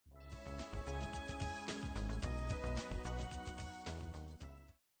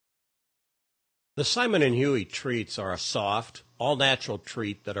The Simon & Huey treats are a soft, all-natural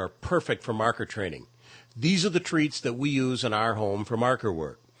treat that are perfect for marker training. These are the treats that we use in our home for marker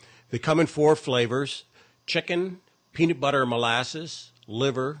work. They come in 4 flavors: chicken, peanut butter molasses,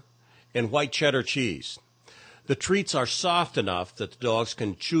 liver, and white cheddar cheese. The treats are soft enough that the dogs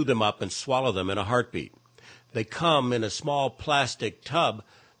can chew them up and swallow them in a heartbeat. They come in a small plastic tub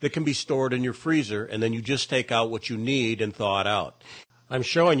that can be stored in your freezer, and then you just take out what you need and thaw it out. I'm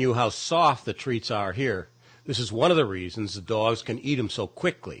showing you how soft the treats are here. This is one of the reasons the dogs can eat them so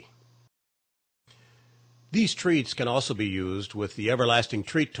quickly. These treats can also be used with the everlasting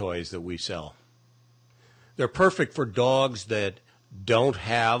treat toys that we sell. They're perfect for dogs that don't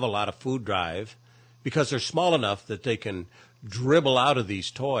have a lot of food drive because they're small enough that they can dribble out of these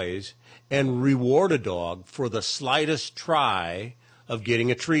toys and reward a dog for the slightest try of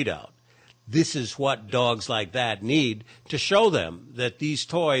getting a treat out. This is what dogs like that need to show them that these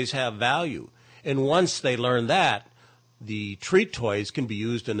toys have value. And once they learn that, the treat toys can be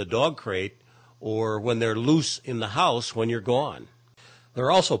used in the dog crate or when they're loose in the house when you're gone.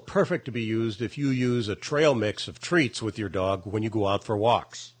 They're also perfect to be used if you use a trail mix of treats with your dog when you go out for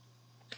walks.